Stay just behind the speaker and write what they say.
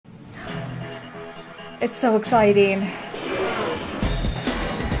It's so exciting.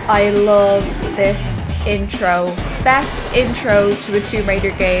 I love this intro. Best intro to a Tomb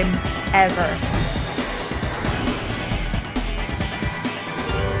Raider game ever.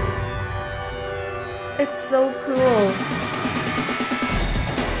 It's so cool.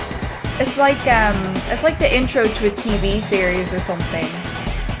 It's like the intro to a TV series or something.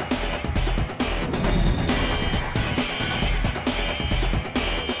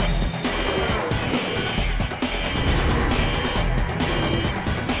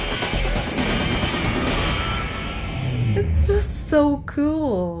 It's just so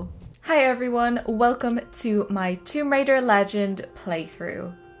cool. Hi everyone, welcome to my Tomb Raider Legend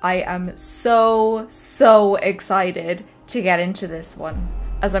playthrough. I am so excited to get into this one.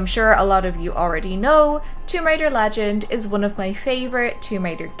 As I'm sure a lot of you already know, Tomb Raider Legend is one of my favorite Tomb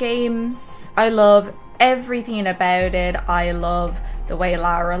Raider games. I love everything about it. I love the way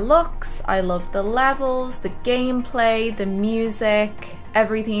Lara looks, I love the levels, the gameplay, the music.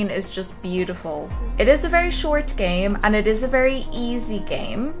 Everything is just beautiful. It is a very short game and it is a very easy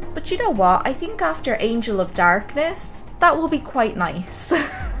game, but you know what? I think after Angel of Darkness, that will be quite nice.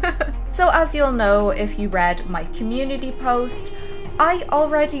 So as you'll know if you read my community post, I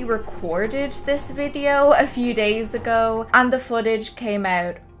already recorded this video a few days ago and the footage came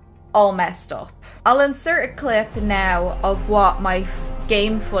out all messed up. I'll insert a clip now of what my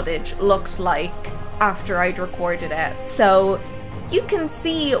game footage looked like after I'd recorded it. So you can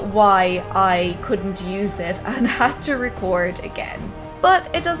see why I couldn't use it and had to record again.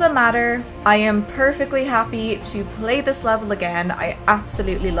 But it doesn't matter. I am perfectly happy to play this level again. I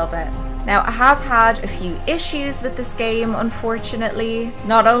absolutely love it. Now, I have had a few issues with this game, unfortunately.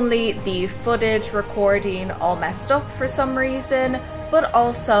 Not only the footage recording all messed up for some reason, but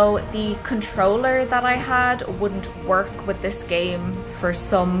also the controller that I had wouldn't work with this game for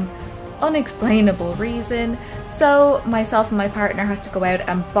some unexplainable reason. So myself and my partner had to go out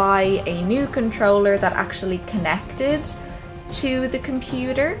and buy a new controller that actually connected to the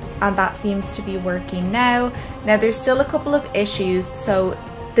computer, and that seems to be working now. Now there's still a couple of issues, so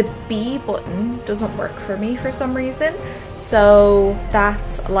the B button doesn't work for me for some reason. So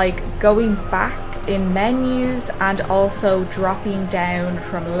that's like going back in menus and also dropping down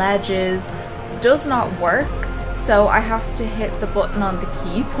from ledges does not work. So I have to hit the button on the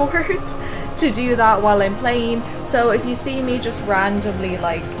keyboard to do that while I'm playing. So if you see me just randomly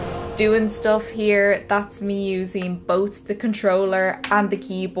like doing stuff here, that's me using both the controller and the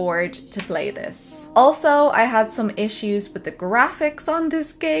keyboard to play this. Also, I had some issues with the graphics on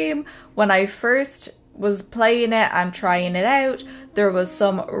this game. When I first was playing it and trying it out, there was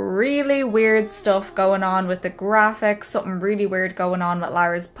some really weird stuff going on with the graphics, something really weird going on with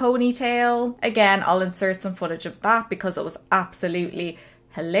Lara's ponytail. Again, I'll insert some footage of that because it was absolutely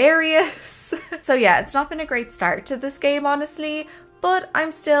hilarious. So yeah, it's not been a great start to this game, honestly, but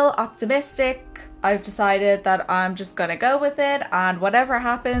I'm still optimistic. I've decided that I'm just gonna go with it and whatever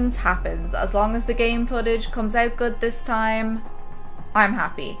happens, happens. As long as the game footage comes out good this time, I'm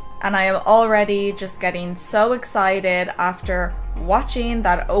happy. And I am already just getting so excited after watching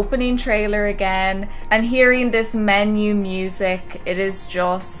that opening trailer again and hearing this menu music. It is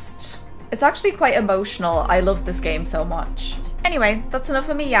just, it's actually quite emotional. I love this game so much. Anyway, that's enough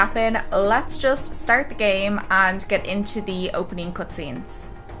of me yapping. Let's just start the game and get into the opening cutscenes.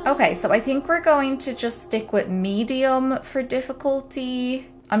 Okay, so I think we're going to just stick with medium for difficulty.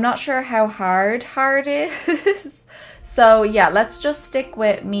 I'm not sure how hard is. So yeah, let's just stick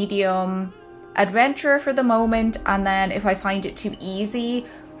with medium adventurer for the moment, and then if I find it too easy,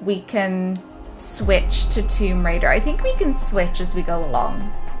 we can switch to Tomb Raider. I think we can switch as we go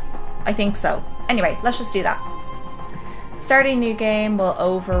along. I think so. Anyway, let's just do that. Starting new game will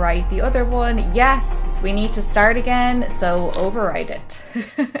overwrite the other one. Yes, we need to start again, so overwrite it.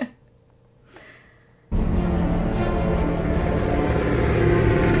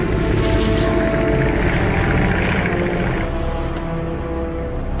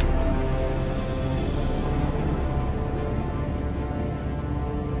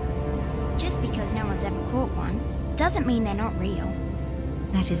 Just because no one's ever caught one doesn't mean they're not real.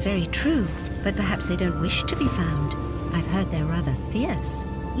 That is very true, but perhaps they don't wish to be found. I've heard they're rather fierce.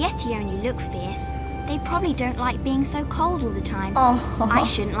 Yeti only look fierce. They probably don't like being so cold all the time. Oh. I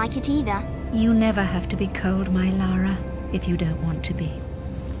shouldn't like it either. You never have to be cold, my Lara, if you don't want to be.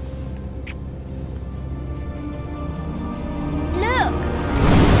 Look!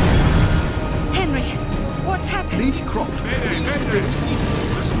 Henry, what's happened? Leeds Croft. Mayday, mayday! This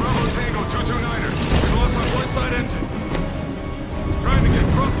is Bravo Tango 229er. We lost our port side engine. Trying to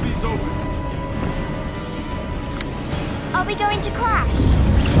get cross feeds open. Are we going to crash?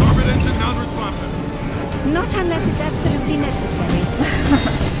 Starboard engine non-responsive. Not unless it's absolutely necessary.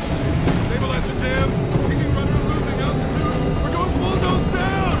 Stabilize the jam. Kicking rudder and losing altitude. We're going full nose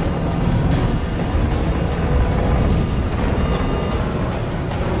down.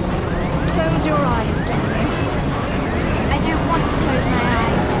 Close your eyes, darling. I don't want to close my eyes.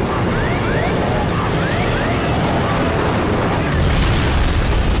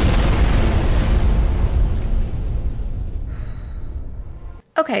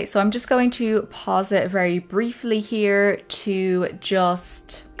 Okay, so I'm just going to pause it very briefly here to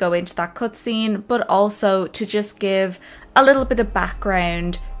just go into that cutscene, but also to just give a little bit of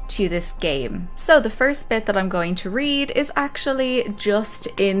background to this game. So the first bit that I'm going to read is actually just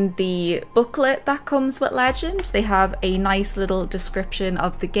in the booklet that comes with Legend. They have a nice little description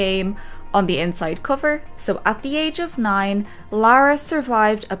of the game on the inside cover. So at the age of 9, Lara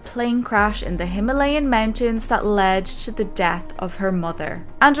survived a plane crash in the Himalayan mountains that led to the death of her mother.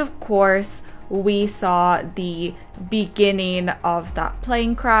 And of course, we saw the beginning of that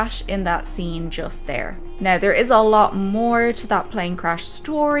plane crash in that scene just there. Now, there is a lot more to that plane crash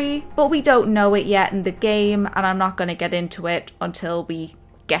story, but we don't know it yet in the game, and I'm not going to get into it until we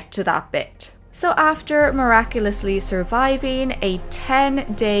get to that bit. So after miraculously surviving a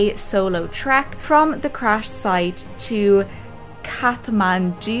 10-day solo trek from the crash site to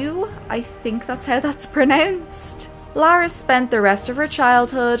Kathmandu, I think that's how that's pronounced, Lara spent the rest of her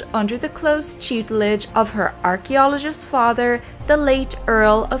childhood under the close tutelage of her archaeologist father, the late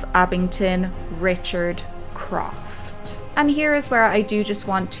Earl of Abington, Richard Croft. And here is where I do just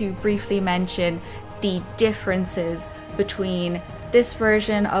want to briefly mention the differences between this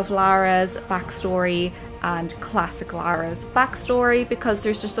version of Lara's backstory and classic Lara's backstory, because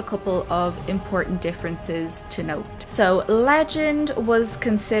there's just a couple of important differences to note. So Legend was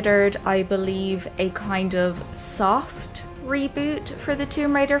considered, I believe, a kind of soft reboot for the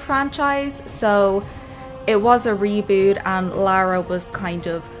Tomb Raider franchise. So it was a reboot and Lara was kind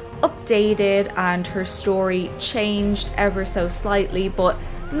of updated and her story changed ever so slightly, but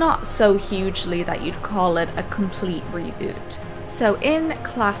not so hugely that you'd call it a complete reboot. So in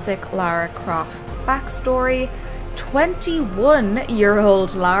classic Lara Croft's backstory,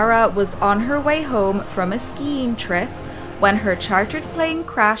 21-year-old Lara was on her way home from a skiing trip when her chartered plane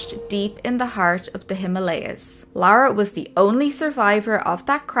crashed deep in the heart of the Himalayas. Lara was the only survivor of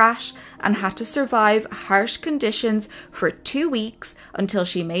that crash and had to survive harsh conditions for 2 weeks until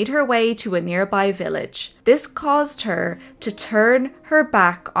she made her way to a nearby village. This caused her to turn her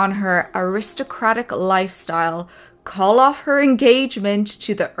back on her aristocratic lifestyle, call off her engagement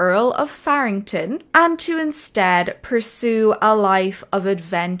to the Earl of Farrington, and to instead pursue a life of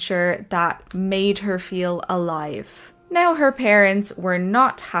adventure that made her feel alive. Now, her parents were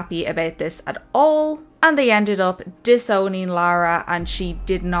not happy about this at all, and they ended up disowning Lara, and she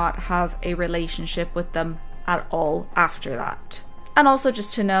did not have a relationship with them at all after that. And also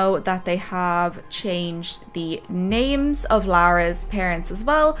just to know that they have changed the names of Lara's parents as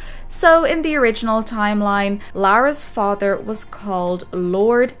well. So in the original timeline, Lara's father was called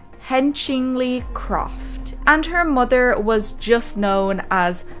Lord Henchingley Croft, and her mother was just known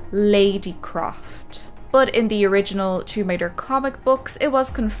as Lady Croft. But in the original Tomb Raider comic books, it was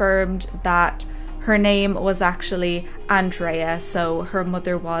confirmed that her name was actually Andrea, so her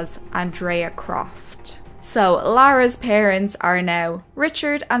mother was Andrea Croft. So Lara's parents are now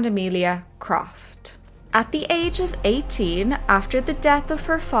Richard and Amelia Croft. At the age of 18, after the death of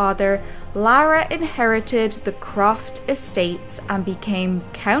her father, Lara inherited the Croft estates and became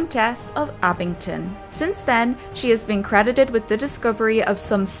Countess of Abington. Since then, she has been credited with the discovery of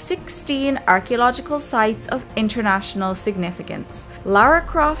some 16 archaeological sites of international significance. Lara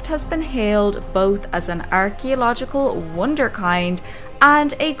Croft has been hailed both as an archaeological wunderkind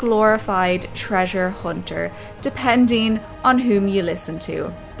and a glorified treasure hunter, depending on whom you listen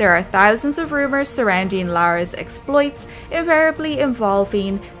to. There are thousands of rumors surrounding Lara's exploits, invariably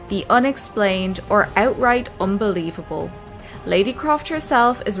involving the unexplained or outright unbelievable. Lady Croft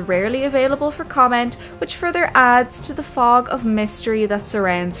herself is rarely available for comment, which further adds to the fog of mystery that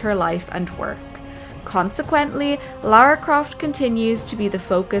surrounds her life and work. Consequently, Lara Croft continues to be the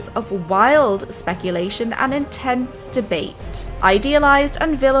focus of wild speculation and intense debate. Idealized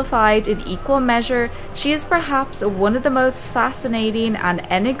and vilified in equal measure, she is perhaps one of the most fascinating and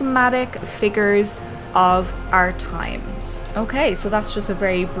enigmatic figures of our times. Okay, so that's just a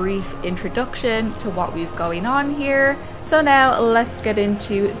very brief introduction to what we've going on here. So now let's get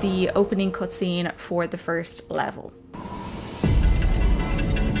into the opening cutscene for the first level.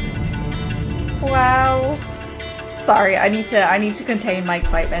 Wow. Sorry, I need to contain my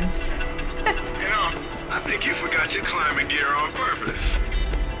excitement. You know, I think you forgot your climbing gear on purpose.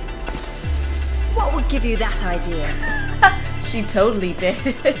 What would give you that idea? She totally did.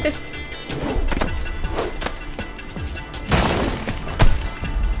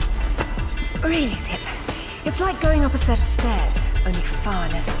 Really, Zip. It's like going up a set of stairs, only far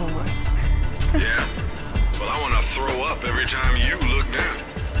less boring. Yeah. Well, I want to throw up every time you look down.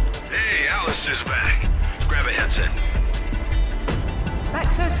 Hey, Alice is back. Grab a headset. Back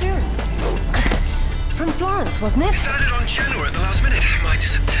so soon? From Florence, wasn't it? Decided on Genoa at the last minute. My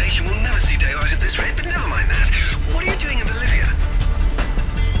dissertation will never see daylight at this rate, but never mind that. What are you doing in Bolivia?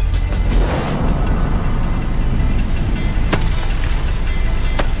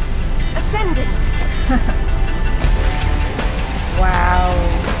 Ascending. Wow.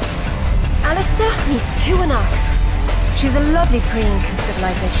 Alistair, meet Tiwanaku. She's a lovely pre-Incan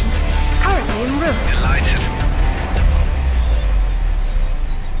civilization, currently in ruins. Delighted.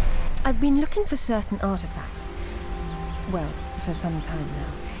 I've been looking for certain artifacts. Well, for some time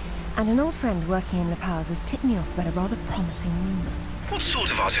now. And an old friend working in La Paz has tipped me off about a rather promising rumor. What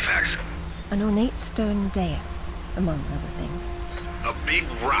sort of artifacts? An ornate stone dais, among other things. A big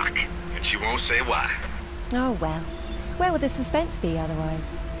rock, and she won't say why. Oh well. Where would the suspense be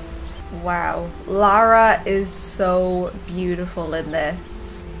otherwise? Wow. Lara is so beautiful in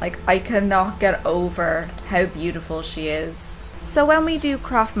this. Like, I cannot get over how beautiful she is. So when we do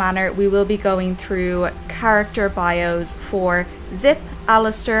Croft Manor, we will be going through character bios for Zip,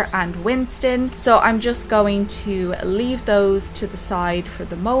 Alistair and Winston. So I'm just going to leave those to the side for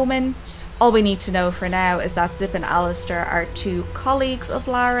the moment. All we need to know for now is that Zip and Alistair are two colleagues of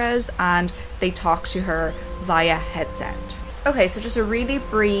Lara's and they talk to her via headset. Okay, so just a really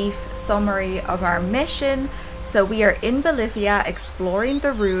brief summary of our mission. So we are in Bolivia exploring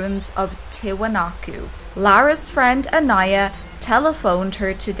the ruins of Tiwanaku. Lara's friend Anaya telephoned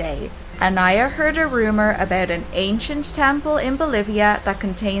her today. Anaya heard a rumor about an ancient temple in Bolivia that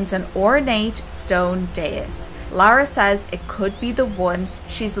contains an ornate stone dais. Lara says it could be the one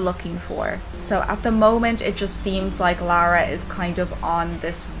she's looking for. So at the moment it just seems like Lara is kind of on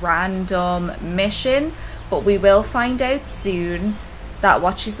this random mission, but we will find out soon that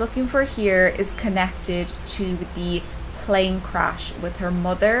what she's looking for here is connected to the plane crash with her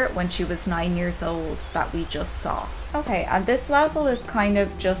mother when she was 9 years old that we just saw. Okay, and this level is kind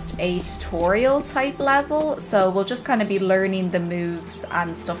of just a tutorial type level, so we'll just kind of be learning the moves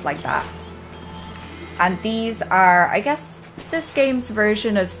and stuff like that. And these are, I guess, this game's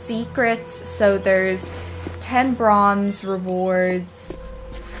version of secrets. So there's 10 bronze rewards,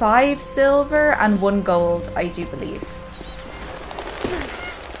 5 silver and 1 gold, I do believe.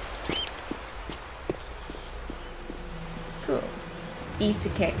 Cool. E to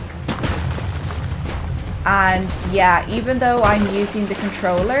kick. And yeah, even though I'm using the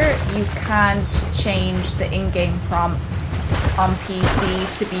controller, you can't change the in-game prompts on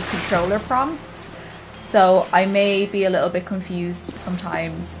PC to be controller prompts. So I may be a little bit confused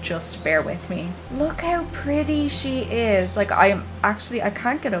sometimes, just bear with me. Look how pretty she is. Like, I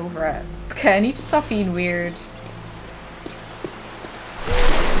can't get over it. Okay, I need to stop being weird.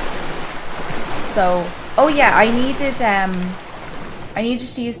 So, oh yeah, I needed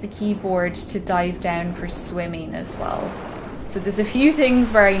to use the keyboard to dive down for swimming as well. So there's a few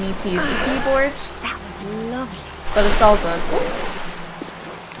things where I need to use the keyboard. That was lovely. But it's all good. Oops.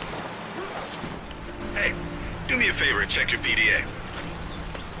 Hey, do me a favor and check your PDA.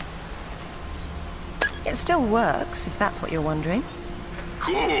 It still works, if that's what you're wondering.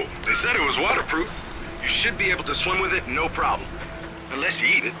 Cool. They said it was waterproof. You should be able to swim with it, no problem. Unless you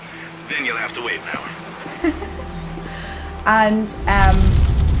eat it, then you'll have to wait an hour. And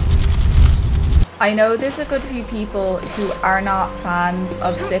I know there's a good few people who are not fans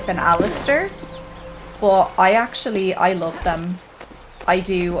of Zip and Alistair, but I love them. I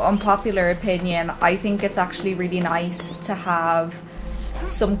do. Unpopular opinion, I think it's actually really nice to have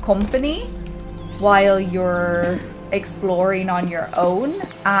some company while you're exploring on your own.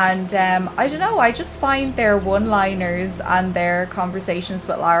 And I don't know, I just find their one-liners and their conversations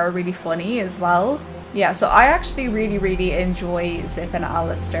with Lara really funny as well. Yeah, so I actually really enjoy Zip and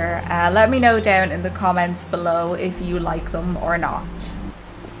Alistair. Let me know down in the comments below if you like them or not.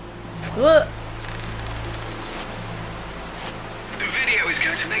 Ugh. The video is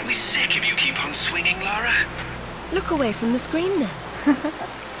going to make me sick if you keep on swinging, Lara. Look away from the screen then.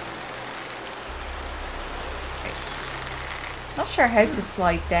 Not sure how to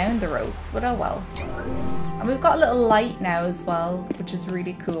slide down the rope, but oh well. And we've got a little light now as well, which is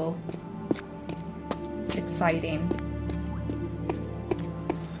really cool. It's exciting.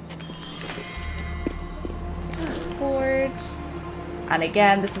 Board. And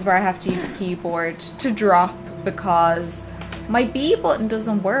again, this is where I have to use the keyboard to drop because my B button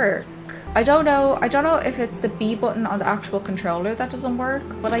doesn't work. I don't know if it's the B button on the actual controller that doesn't work,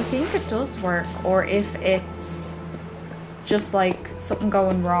 but I think it does work, or if it's just like something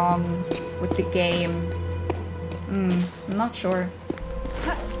going wrong with the game. I'm not sure.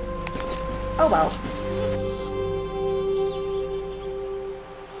 Oh well.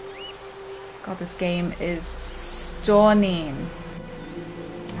 God, this game is stunning.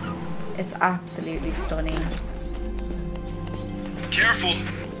 It's absolutely stunning. Careful.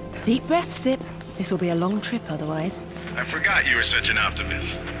 Deep breath, Sip. This will be a long trip otherwise. I forgot you were such an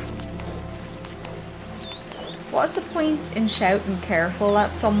optimist. What's the point in shouting careful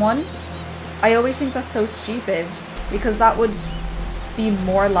at someone? I always think that's so stupid, because that would be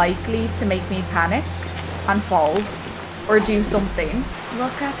more likely to make me panic and fall or do something.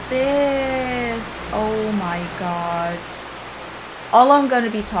 Look at this. Oh my god. All I'm going to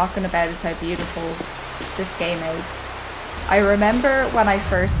be talking about is how beautiful this game is. I remember when I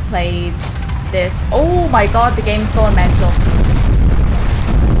first played this. Oh my god, the game's going mental.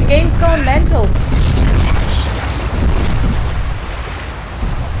 The game's going mental.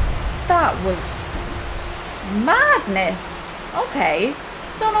 That was madness. Okay.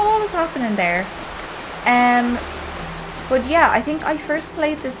 Don't know what was happening there. But yeah, I think I first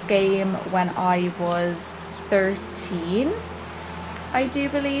played this game when I was 13. I do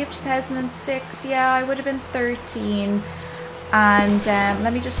believe 2006. Yeah, I would have been 13. And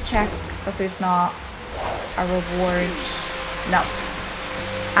let me just check that there's not a reward. No.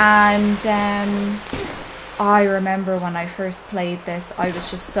 And I remember when I first played this, I was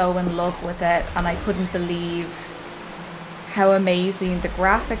just so in love with it, and I couldn't believe how amazing the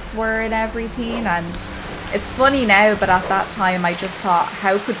graphics were and everything. And it's funny now, but at that time I just thought,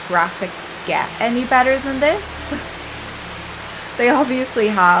 how could graphics get any better than this? They obviously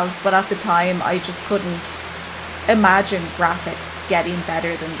have, but at the time I just couldn't imagine graphics getting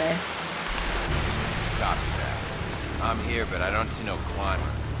better than this. Copy that. I'm here, but I don't see no climber.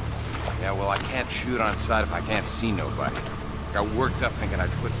 Yeah, well, I can't shoot on sight if I can't see nobody. Got worked up thinking I'd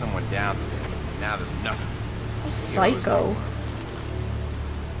put someone down today. Now there's nothing. Psycho.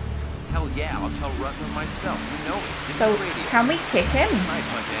 Hell yeah, I'll tell Rutland myself. You know it. So, can we kick him?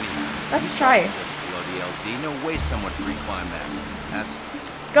 Let's try. Below the LZ. No way someone free climb that. That's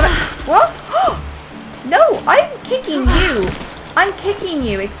Gonna. What? No, I'm kicking you. I'm kicking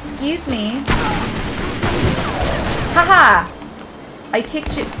you. Excuse me. Haha. I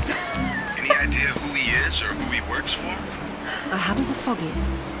kicked you. Any idea who he is or who he works for? I haven't the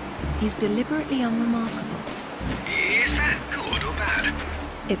foggiest. He's deliberately unremarkable. Is that good or bad?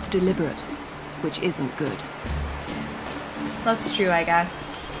 It's deliberate, which isn't good. That's true, I guess.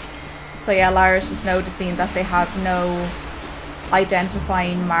 So yeah, Lara's just noticing that they have no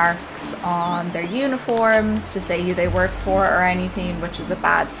identifying marks on their uniforms to say who they work for or anything, which is a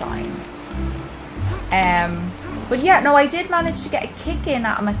bad sign. But yeah, no, I did manage to get a kick in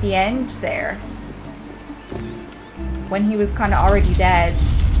at him at the end there, when he was kind of already dead.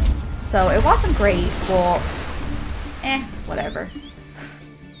 So it wasn't great, but whatever.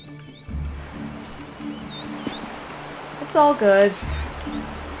 It's all good.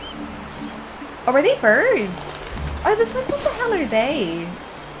 Oh, are they birds? I was like, what the hell are they?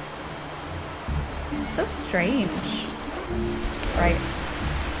 So strange. Right.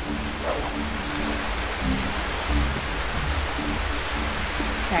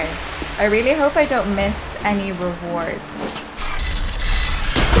 Okay. I really hope I don't miss any rewards.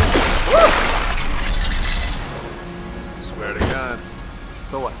 Woo! Swear to God.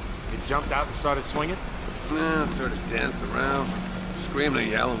 So what? You jumped out and started swinging? Yeah, sort of danced around, screaming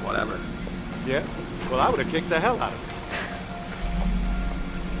and yelling, whatever. Yeah? Well, I would have kicked the hell out of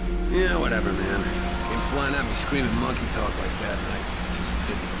him. Yeah, whatever, man. Came flying at me screaming monkey talk like that, and I just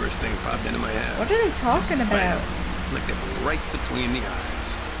did the first thing that popped into my head. What are they talking about? Flicked it right between the eyes.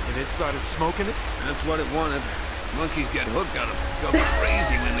 And it started smoking it? That's what it wanted. Monkeys get hooked on them. Go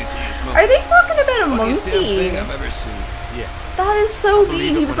crazy when they see you smoke. Are they talking about a Funniest damn monkey? thing I've ever seen. Yeah. That is so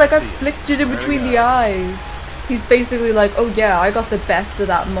mean. He was like, I see it. flicked it in Swear to between the God. eyes. He's basically like, oh yeah, I got the best of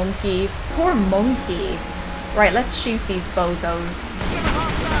that monkey. Poor monkey. Right, let's shoot these bozos.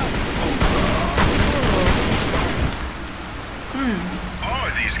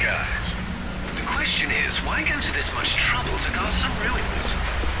 Are these guys? The question is, why go to this much trouble to guard some ruins?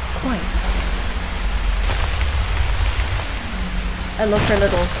 Quite. I love her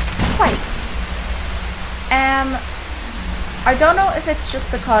little quite. I don't know if it's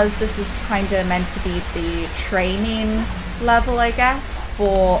just because this is kind of meant to be the training level, I guess,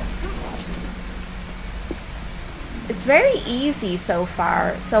 but It's very easy so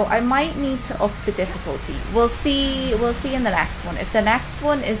far, so I might need to up the difficulty. We'll see in the next one. If the next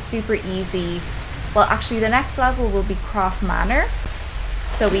one is super easy, well, actually the next level will be Croft Manor,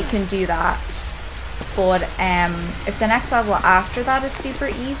 so we can do that. But if the next level after that is super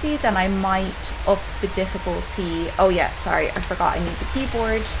easy, then I might up the difficulty. Oh yeah, sorry, I forgot I need the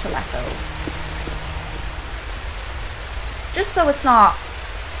keyboard to let go. Just so it's not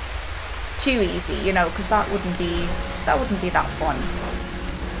too easy, you know, because that wouldn't be that fun.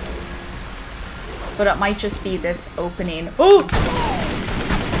 But it might just be this opening. Oh!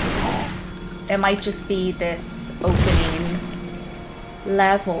 It might just be this opening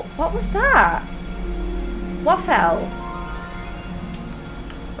level. What was that? What fell?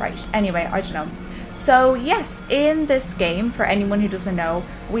 Right, anyway, I don't know. So yes, in this game, for anyone who doesn't know,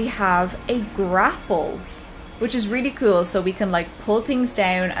 we have a grapple, which is really cool. So we can like pull things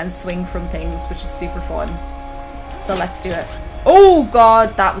down and swing from things, which is super fun. So let's do it. Oh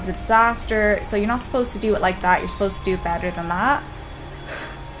god, that was a disaster. So you're not supposed to do it like that. You're supposed to do it better than that.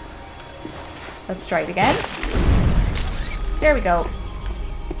 Let's try it again. There we go.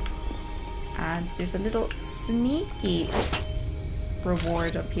 And there's a little sneaky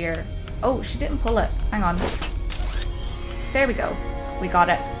reward up here. Oh, she didn't pull it. Hang on. There we go. We got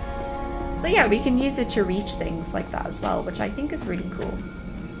it. So yeah, we can use it to reach things like that as well, which I think is really cool.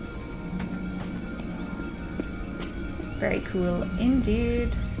 Very cool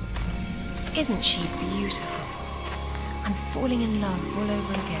indeed. Isn't she beautiful? I'm falling in love all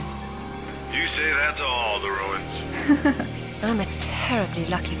over again. You say that to all the ruins. I'm a terribly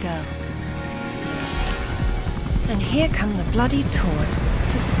lucky girl. And here come the bloody tourists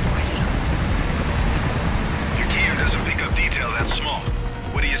to spoil it. Your gear doesn't pick up detail that small.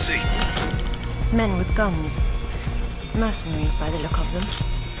 What do you see? Men with guns. Mercenaries by the look of them.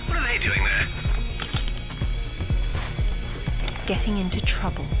 What are they doing there? Getting into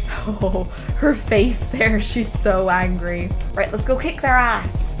trouble. Oh, her face there. She's so angry. Right, let's go kick their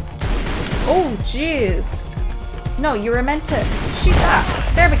ass. Oh, jeez. No, you were meant to shoot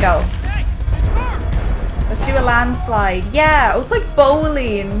that. There we go. Let's do a landslide. Yeah, it was like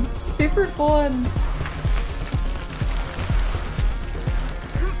bowling. Super fun.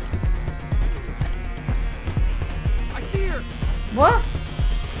 I see her. What?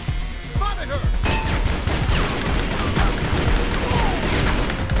 Spotted her.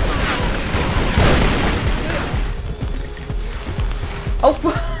 Oh.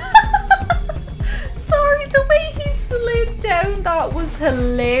 Sorry, the way he slid down, that was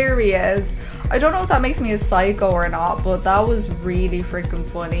hilarious. I don't know if that makes me a psycho or not, but that was really freaking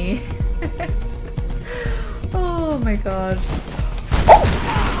funny. Oh my god. Oh!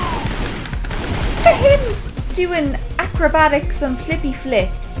 To him doing acrobatics and flippy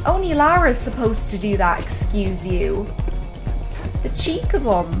flips. Only Lara's supposed to do that, excuse you. The cheek of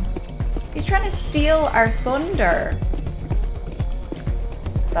him. He's trying to steal our thunder.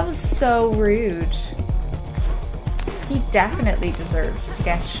 That was so rude. He definitely deserves to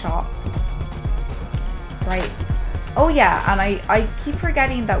get shot. Right. Oh yeah, and I keep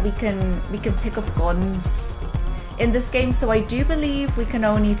forgetting that we can pick up guns in this game. So I do believe we can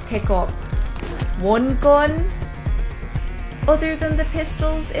only pick up one gun other than the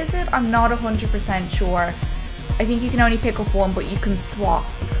pistols, is it? I'm not 100% sure. I think you can only pick up one, but you can swap.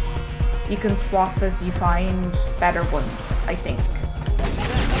 You can swap as you find better ones, I think.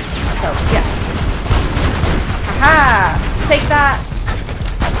 So, yeah. Haha! Take that!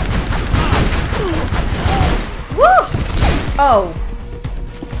 Woo! Oh.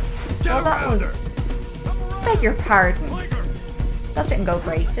 Well, that was... Beg your pardon. That didn't go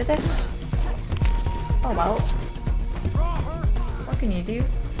great, did it? Oh well. What can you do?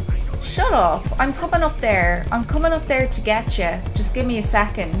 Shut up! I'm coming up there. I'm coming up there to get you. Just give me a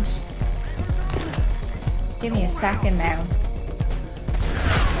second. Give me a second now.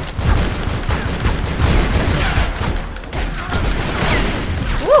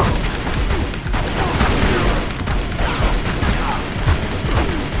 Woo!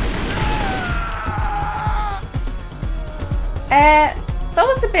 That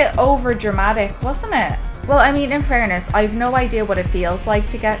was a bit over dramatic, wasn't it? Well, I mean, in fairness, I have no idea what it feels like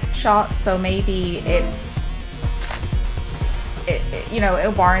to get shot, so maybe it's... you know,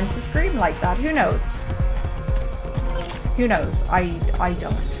 it warrants a scream like that. Who knows? Who knows? I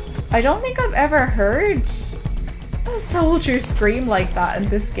don't. I don't think I've ever heard a soldier scream like that in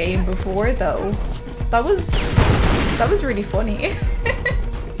this game before, though. That was really funny.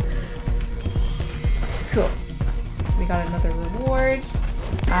 Cool. We got another reward,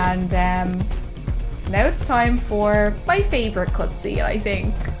 and now it's time for my favorite cutscene, I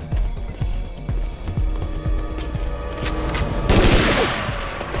think.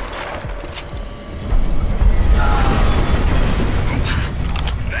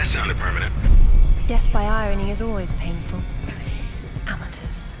 sounded permanent. Death by irony is always painful.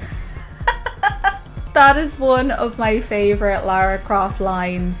 Amateurs. That is one of my favourite Lara Croft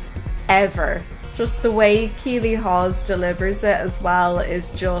lines ever. Just the way Keely Hawes delivers it as well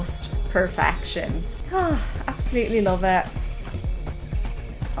is just perfection. Absolutely love it.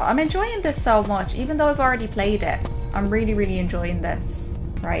 I'm enjoying this so much, even though I've already played it. I'm really, really enjoying this.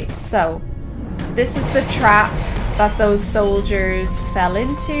 Right, so this is the trap that those soldiers fell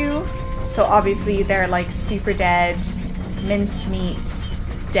into. So obviously they're like super dead, minced meat,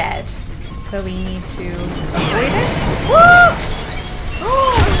 dead. So we need to avoid it. Woo!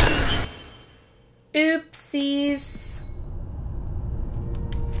 Oopsies.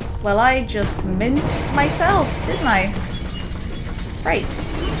 Well, I just minced myself, didn't I? Right.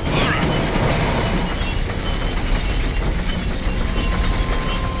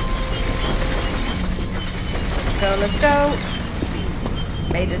 Let's go.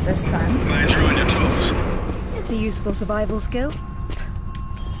 Made it this time. Glad you're on your toes. It's a useful survival skill.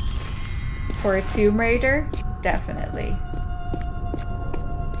 For a Tomb Raider, definitely.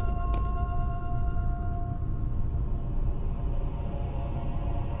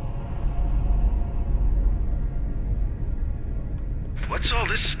 What's all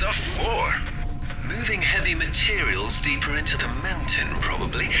this stuff for? Moving heavy materials deeper into the mountain,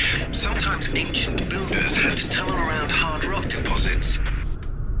 probably. Sometimes ancient builders had to tunnel around hard rock deposits.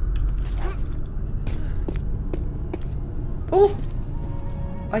 Oh!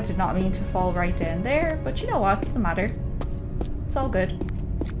 I did not mean to fall right down there, but you know what? Doesn't matter. It's all good.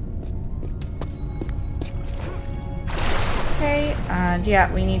 Okay, and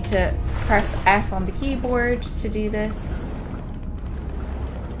yeah, we need to press F on the keyboard to do this.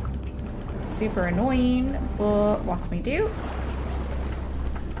 Super annoying, but what can we do?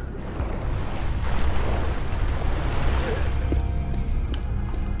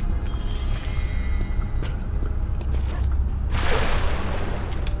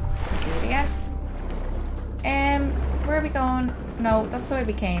 Where are we going? No, that's the way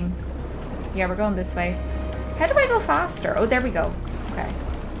we came. Yeah, we're going this way. How do I go faster? Oh, there we go. Okay.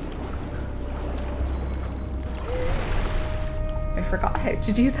 I forgot how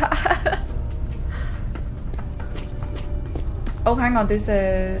to do that. Oh, hang on. There's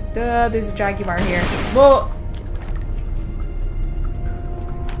a jaguar here. Whoa!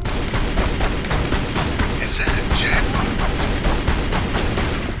 Is that a jaguar?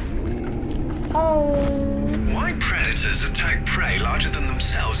 Oh. Why predators attack prey larger than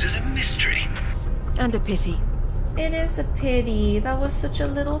themselves is a mystery. And a pity. It is a pity. That was such a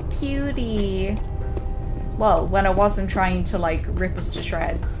little cutie. Well, when I wasn't trying to, like, rip us to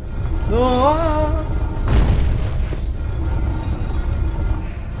shreds. Oh.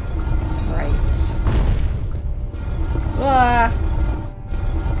 Right. Ah.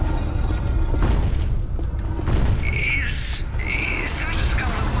 Is that a skull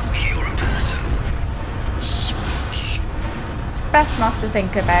of a monkey or a person? Spooky. It's best not to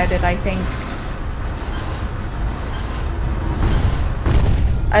think about it, I think.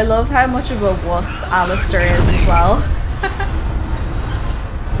 I love how much of a wuss Alistair is as well.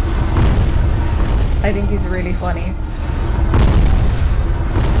 I think he's really funny.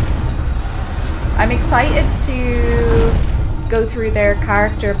 I'm excited to go through their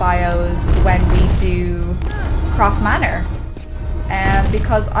character bios when we do Croft Manor.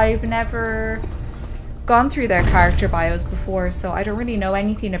 Because I've never gone through their character bios before, so I don't really know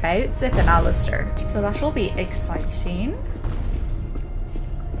anything about Zip and Alistair. So that will be exciting.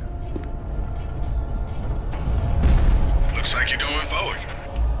 Looks like you're going forward.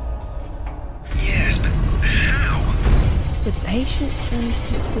 Yes, but how? With patience and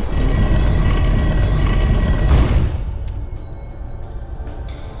persistence.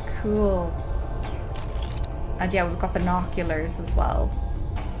 Cool. And yeah, we've got binoculars as well.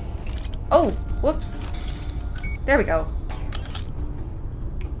 Oh, whoops. There we go.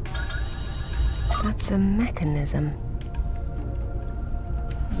 That's a mechanism.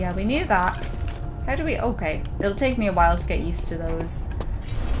 Yeah, we knew that. How do we... Okay. It'll take me a while to get used to those.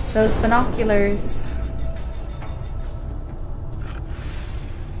 Those binoculars.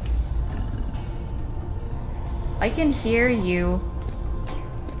 I can hear you.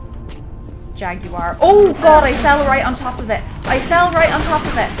 Jaguar. Oh god, I fell right on top of it. I fell right on top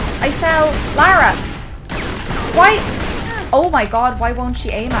of it. I fell. Lara! Why? Oh my god, why won't she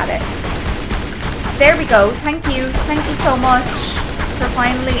aim at it? There we go. Thank you. Thank you so much for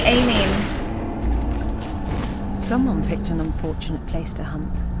finally aiming. Someone picked an unfortunate place to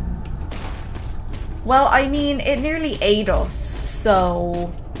hunt. Well, I mean, it nearly ate us,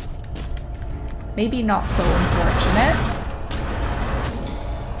 so maybe not so unfortunate.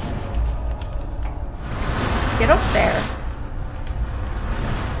 Get up there.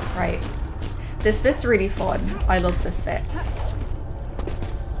 Right. This bit's really fun. I love this bit.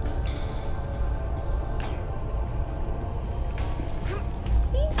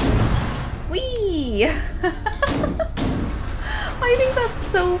 Whee! I think that's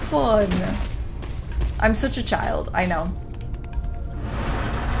so fun. I'm such a child, I know.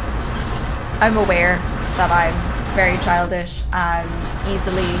 I'm aware that I'm very childish and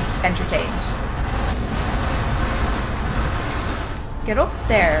easily entertained. Get up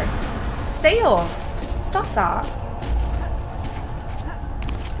there. Stay up. Stop that.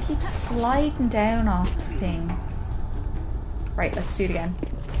 Keep sliding down off the thing. Right, let's do it again.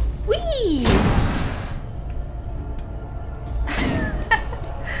 Whee!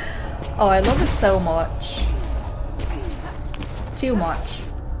 Oh, I love it so much. Too much.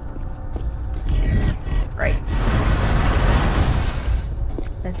 Right.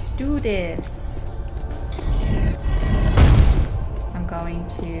 Let's do this. I'm going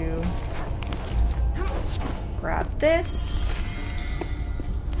to grab this.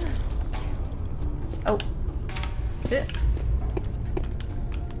 Oh.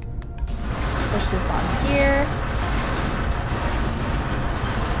 Push this on here.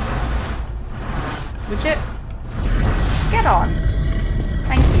 Would you? Get on.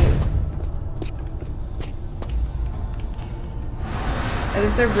 Thank you.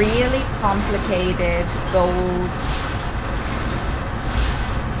 There's a really complicated gold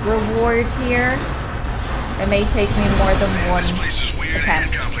reward here. It may take me more than one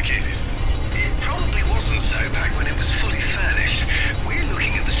attempt. It probably wasn't so back when it was fully furnished. We're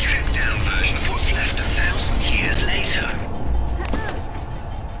looking at the stripped-down version of what's left 1,000 years later.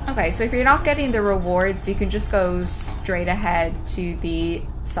 Okay, so if you're not getting the rewards, you can just go straight ahead to the...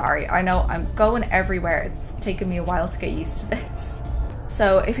 Sorry, I know I'm going everywhere. It's taken me a while to get used to this.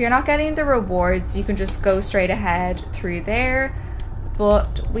 So if you're not getting the rewards, you can just go straight ahead through there.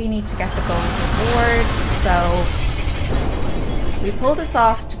 But we need to get the gold reward. So we pull this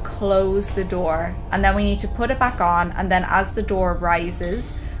off to close the door. And then we need to put it back on. And then as the door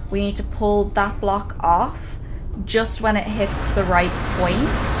rises, we need to pull that block off just when it hits the right point,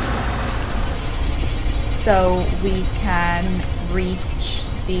 so we can reach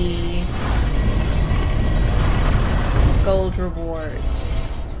the gold reward.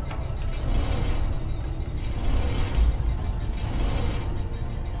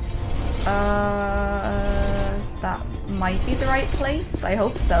 That might be the right place. I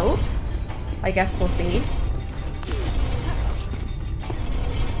hope so. I guess we'll see.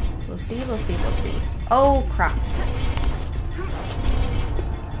 We'll see, we'll see, we'll see. Oh, crap.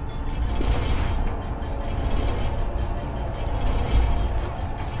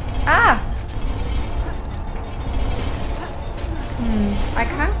 Ah! I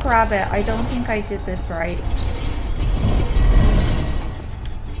can't grab it. I don't think I did this right.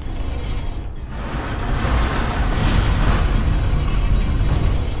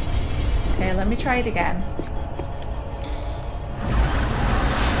 Okay, let me try it again.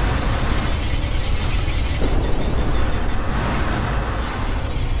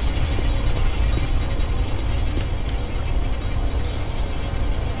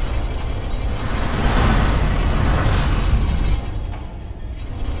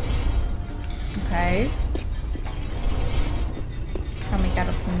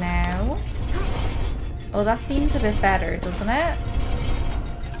 Well, that seems a bit better, doesn't it?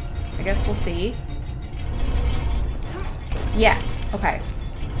 I guess we'll see. Yeah, okay.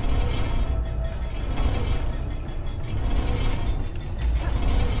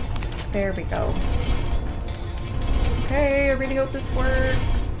 There we go. Okay, I really hope this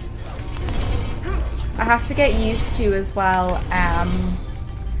works. I have to get used to as well,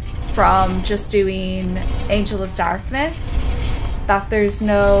 from just doing Angel of Darkness, that there's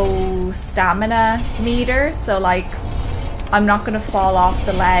no stamina meter, so like I'm not gonna fall off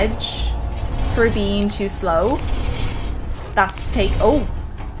the ledge for being too slow. That's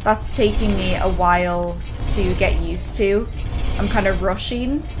taking me a while to get used to. I'm kind of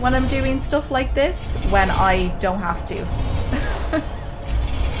rushing when I'm doing stuff like this when I don't have to.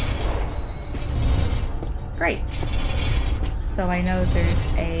 Great. So I know there's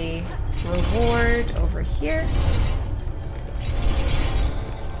a reward over here.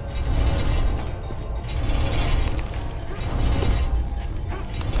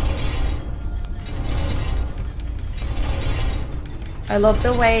 I love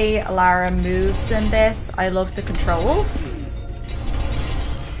the way Lara moves in this. I love the controls.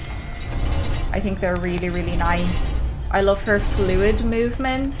 I think they're really, really nice. I love her fluid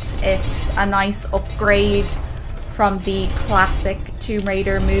movement. It's a nice upgrade from the classic Tomb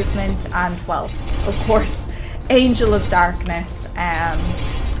Raider movement, and well, of course, Angel of Darkness.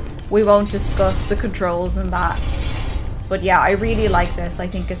 We won't discuss the controls and that. But yeah, I really like this. I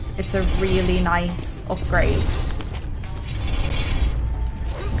think it's a really nice upgrade.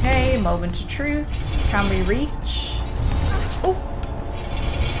 Okay, moment of truth. Can we reach? Oh!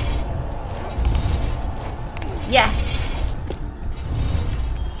 Yes!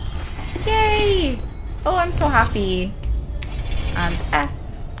 Yay! Oh, I'm so happy. And F,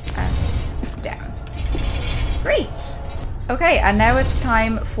 down. Great! Okay, and now it's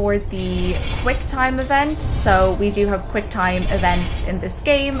time for the QuickTime event. So we do have QuickTime events in this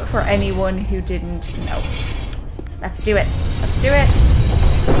game for anyone who didn't know. Let's do it. Let's do it.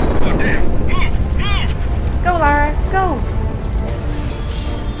 Oh, damn. Move! Go, Lara, go!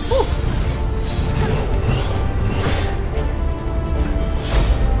 Woo.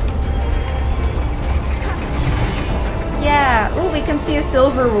 Yeah, oh, we can see a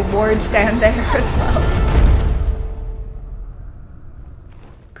silver reward down there as well.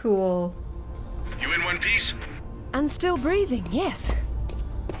 Cool. You in one piece? And still breathing, yes.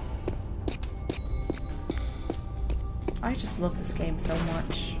 I just love this game so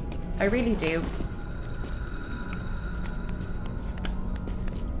much. I really do.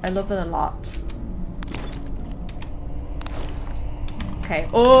 I love it a lot. Okay.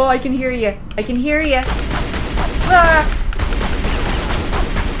 Oh, I can hear you. I can hear you. Ah!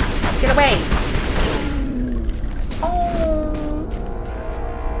 Get away. Oh.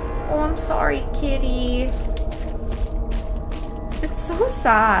 Oh, I'm sorry, kitty. It's so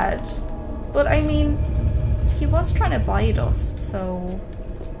sad. But I mean, he was trying to bite us, so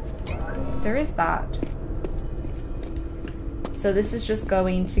there is that. So this is just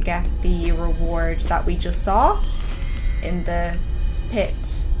going to get the reward that we just saw in the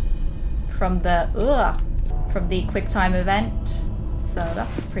pit from the QuickTime event. So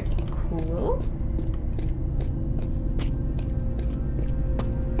that's pretty cool.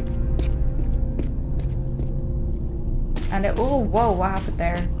 And it, oh, whoa, what happened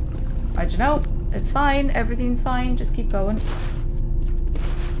there? I don't know. It's fine. Everything's fine. Just keep going.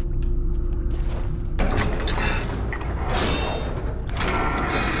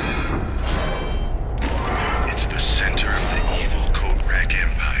 It's the center of the evil Code Rack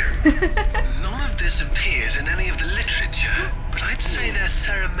Empire. None of this appears in any of the literature, but I'd say they're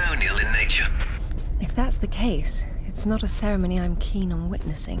ceremonial in nature. If that's the case, it's not a ceremony I'm keen on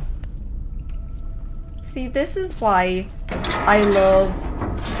witnessing. See, this is why I love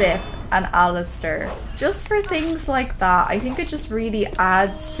Zip and Alistair. Just for things like that. I think it just really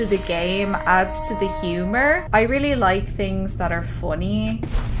adds to the game, adds to the humor. I really like things that are funny.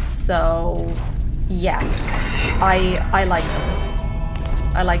 So, yeah. I like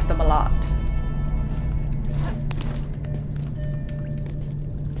them. I like them a lot.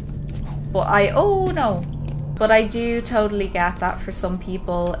 But oh no. But I do totally get that for some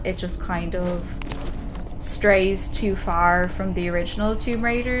people it just kind of strays too far from the original Tomb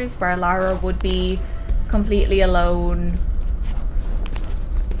Raiders, where Lara would be completely alone,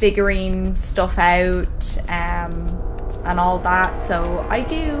 figuring stuff out, and all that. So I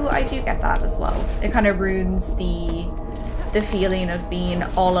do get that as well. It kind of ruins the feeling of being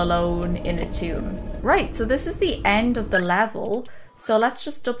all alone in a tomb. Right, so this is the end of the level. So let's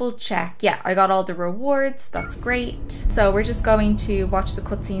just double check. Yeah, I got all the rewards. That's great. So we're just going to watch the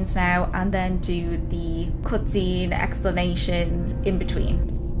cutscenes now and then do the cutscene explanations in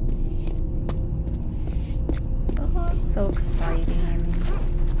between. Oh, it's so exciting.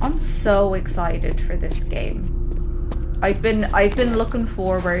 I'm so excited for this game. I've been looking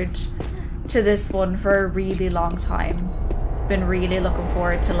forward to this one for a really long time. Been really looking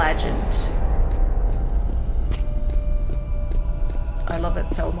forward to Legend. I love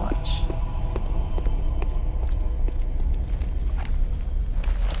it so much.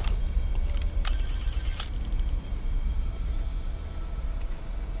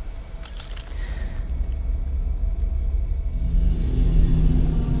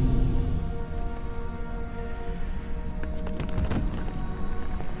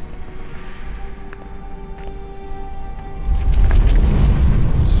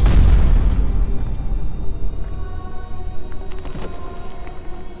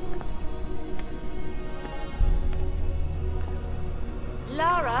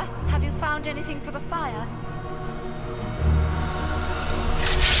 Lara, have you found anything for the fire?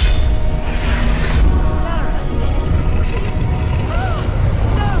 Lara, what are you... Oh,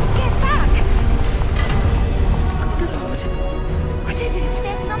 no, get back! Good Lord, what is it?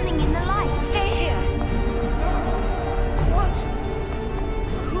 There's something in the light. Stay here. What?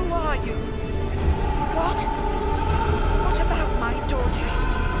 Who are you? What? What about my daughter?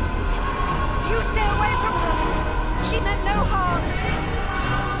 You stay away from her! She meant no harm.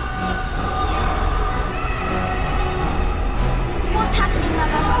 What's happening,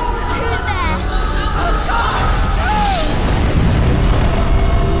 Mother? Who's there?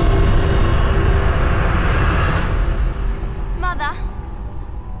 Mother?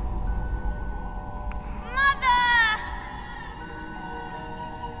 Mother!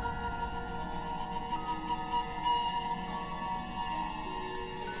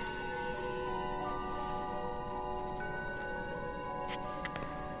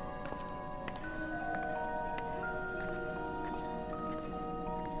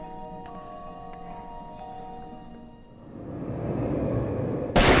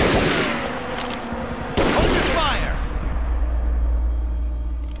 Hold your fire!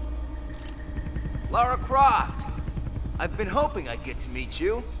 Lara Croft! I've been hoping I'd get to meet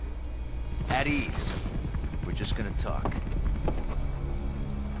you. At ease. We're just gonna talk.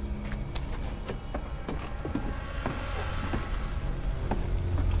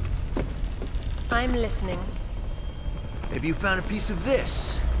 I'm listening. Maybe you found a piece of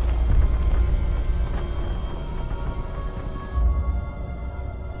this.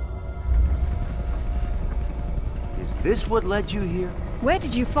 Is this what led you here? Where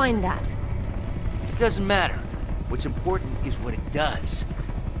did you find that? It doesn't matter. What's important is what it does.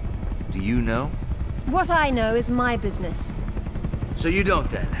 Do you know? What I know is my business. So you don't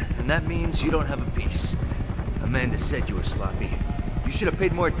then, and that means you don't have a piece. Amanda said you were sloppy. You should have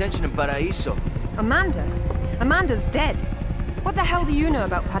paid more attention in Paraíso. Amanda? Amanda's dead. What the hell do you know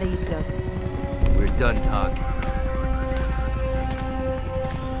about Paraíso? We're done talking.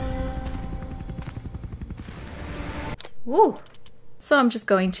 Woo! So I'm just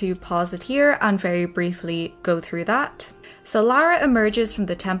going to pause it here and very briefly go through that. So Lara emerges from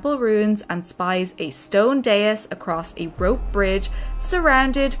the temple ruins and spies a stone dais across a rope bridge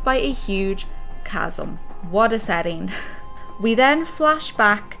surrounded by a huge chasm. What a setting. We then flash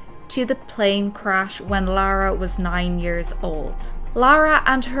back to the plane crash when Lara was 9 years old. Lara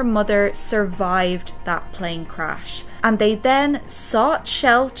and her mother survived that plane crash, and they then sought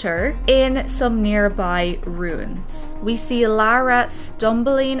shelter in some nearby ruins. We see Lara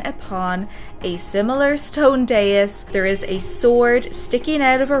stumbling upon a similar stone dais. There is a sword sticking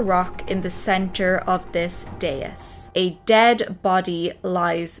out of a rock in the center of this dais. A dead body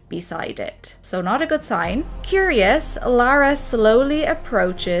lies beside it. So not a good sign. Curious, Lara slowly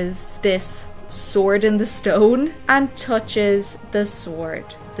approaches this sword in the stone and touches the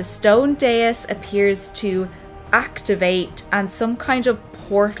sword. The stone dais appears to activate and some kind of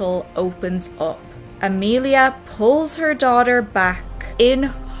portal opens up. Amelia pulls her daughter back in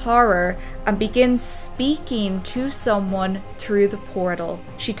horror and begins speaking to someone through the portal.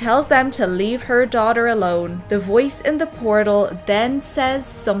 She tells them to leave her daughter alone. The voice in the portal then says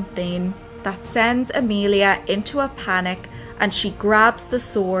something that sends Amelia into a panic, and she grabs the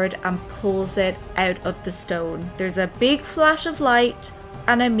sword and pulls it out of the stone. There's a big flash of light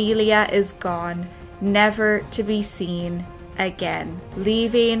and Amelia is gone, never to be seen again,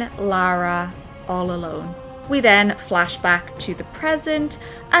 leaving Lara all alone. We then flash back to the present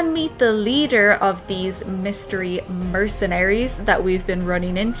and meet the leader of these mystery mercenaries that we've been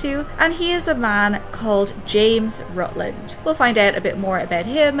running into, and he is a man called James Rutland. We'll find out a bit more about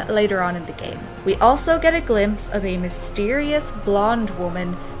him later on in the game. We also get a glimpse of a mysterious blonde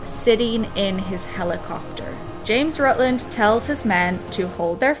woman sitting in his helicopter. James Rutland tells his men to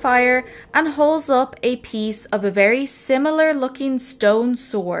hold their fire and holds up a piece of a very similar looking stone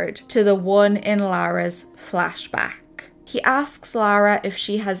sword to the one in Lara's flashback. He asks Lara if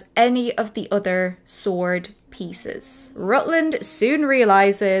she has any of the other sword pieces. Rutland soon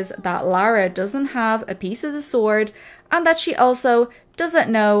realizes that Lara doesn't have a piece of the sword and that she also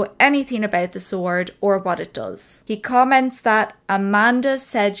doesn't know anything about the sword or what it does. He comments that Amanda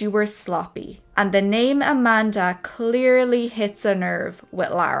said you were sloppy, and the name Amanda clearly hits a nerve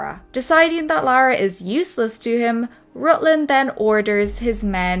with Lara. Deciding that Lara is useless to him, Rutland then orders his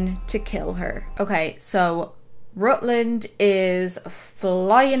men to kill her. Okay, so Rutland is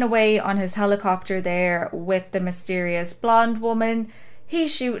flying away on his helicopter there with the mysterious blonde woman.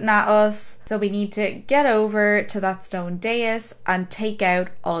 He's shooting at us, so we need to get over to that stone dais and take out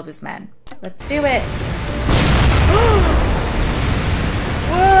all of his men. Let's do it!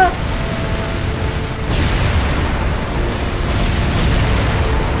 Whoa!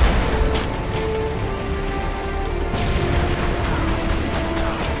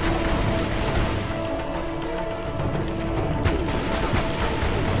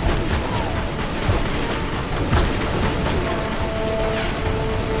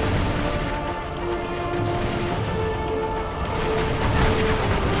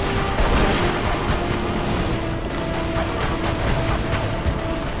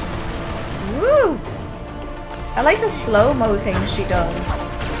 I like the slow-mo thing she does.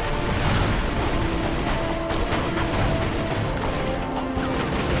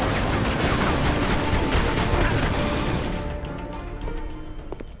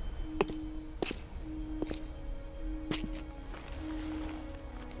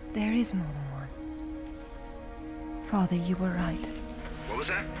 There is more than one. Father, you were right. What was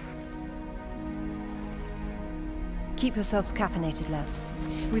that? Keep yourselves caffeinated, lads.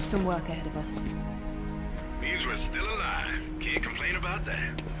 We've some work ahead of us. Means we're still alive. Can't complain about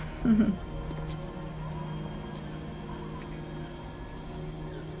that.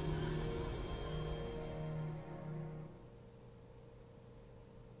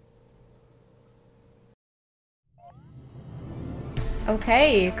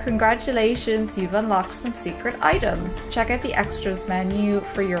 Okay, congratulations, you've unlocked some secret items. Check out the extras menu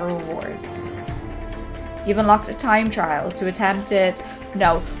for your rewards. You've unlocked a time trial to attempt it.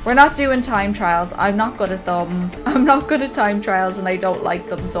 No, we're not doing time trials. I'm not good at them. I'm not good at time trials and I don't like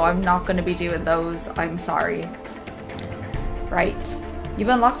them, so I'm not going to be doing those. I'm sorry. Right. You've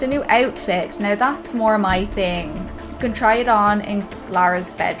unlocked a new outfit. Now that's more my thing. You can try it on in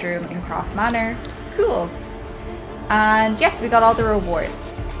Lara's bedroom in Croft Manor. Cool. And yes, we got all the rewards.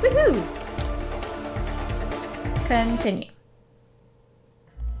 Woohoo! Continue.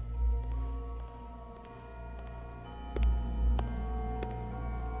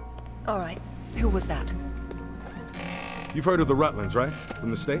 All right, who was that? You've heard of the Rutlands, right? From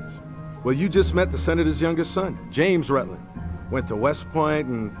the States? Well, you just met the senator's youngest son, James Rutland. Went to West Point,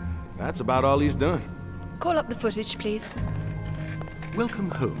 and that's about all he's done. Call up the footage, please. Welcome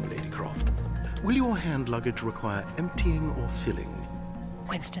home, Lady Croft. Will your hand luggage require emptying or filling?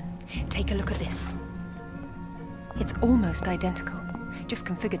 Winston, take a look at this. It's almost identical, just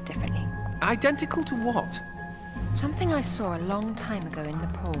configured differently. Identical to what? Something I saw a long time ago in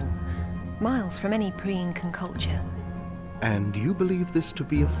Nepal, miles from any pre-Incan culture. And you believe this to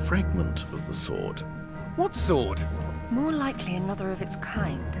be a fragment of the sword? What sword? More likely another of its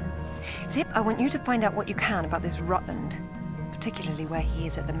kind. Zip, I want you to find out what you can about this Rutland, particularly where he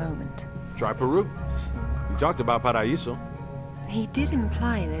is at the moment. Try Peru. You talked about Paraíso. He did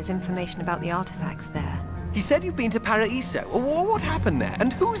imply there's information about the artifacts there. He said you've been to Paraíso. What happened there?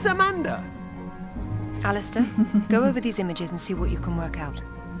 And who's Amanda? Alistair, go over these images and see what you can work out.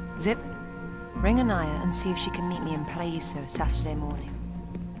 Zip, ring Anaya and see if she can meet me in Paraíso Saturday morning.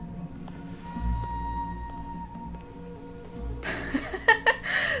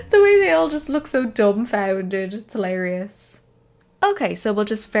 The way they all just look so dumbfounded. It's hilarious. Okay, so we'll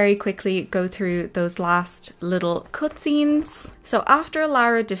just very quickly go through those last little cutscenes. So after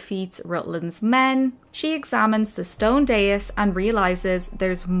Lara defeats Rutland's men, she examines the stone dais and realizes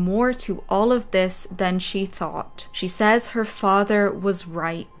there's more to all of this than she thought. She says her father was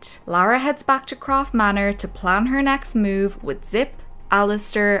right. Lara heads back to Croft Manor to plan her next move with Zip,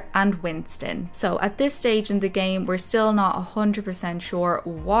 Alistair and Winston. So at this stage in the game, we're still not 100% sure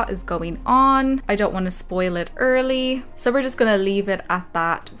what is going on. I don't want to spoil it early, so we're just going to leave it at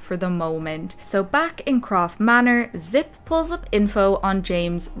that for the moment. So back in Croft Manor, Zip pulls up info on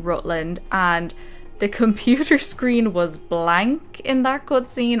James Rutland and the computer screen was blank in that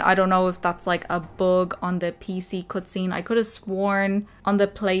cutscene. I don't know if that's like a bug on the PC cutscene. I could have sworn on the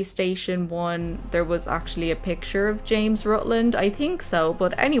PlayStation 1 there was actually a picture of James Rutland. I think so,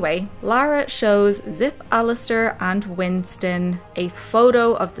 but anyway. Lara shows Zip, Alistair and Winston a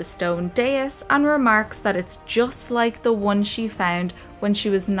photo of the stone dais and remarks that it's just like the one she found when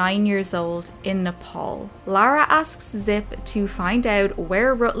she was 9 years old in Nepal. Lara asks Zip to find out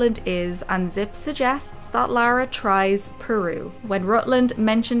where Rutland is and Zip suggests that Lara tries Peru. When Rutland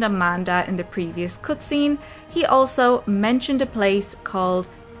mentioned Amanda in the previous cutscene, he also mentioned a place called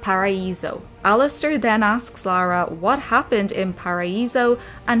Paraíso. Alistair then asks Lara what happened in Paraíso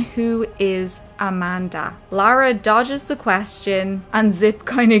and who is Amanda. Lara dodges the question and Zip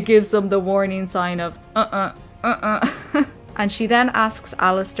kind of gives them the warning sign of And she then asks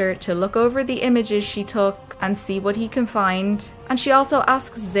Alistair to look over the images she took and see what he can find. And she also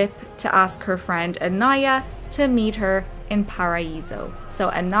asks Zip to ask her friend Anaya to meet her in Paraíso. So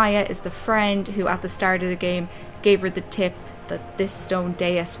Anaya is the friend who at the start of the game gave her the tip that this stone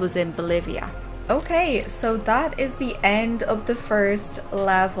dais was in Bolivia. Okay, so that is the end of the first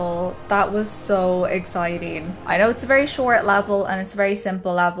level. That was so exciting. I know it's a very short level and it's a very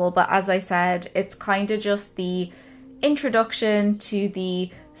simple level, but as I said, it's kind of just the introduction to the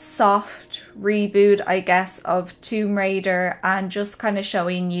soft reboot, I guess, of Tomb Raider and just kind of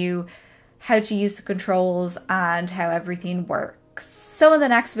showing you how to use the controls and how everything works. So in the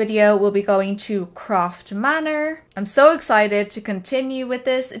next video, we'll be going to Croft Manor. I'm so excited to continue with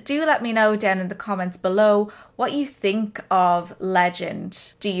this. Do let me know down in the comments below what you think of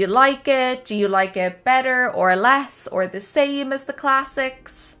Legend. Do you like it? Do you like it better or less or the same as the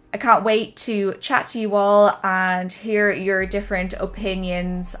classics? I can't wait to chat to you all and hear your different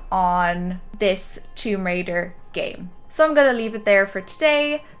opinions on this Tomb Raider game. So I'm gonna leave it there for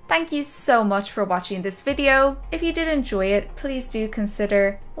today. Thank you so much for watching this video. If you did enjoy it, please do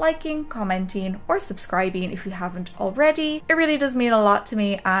consider liking, commenting, or subscribing if you haven't already. It really does mean a lot to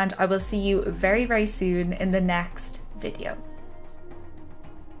me, and I will see you very, very soon in the next video.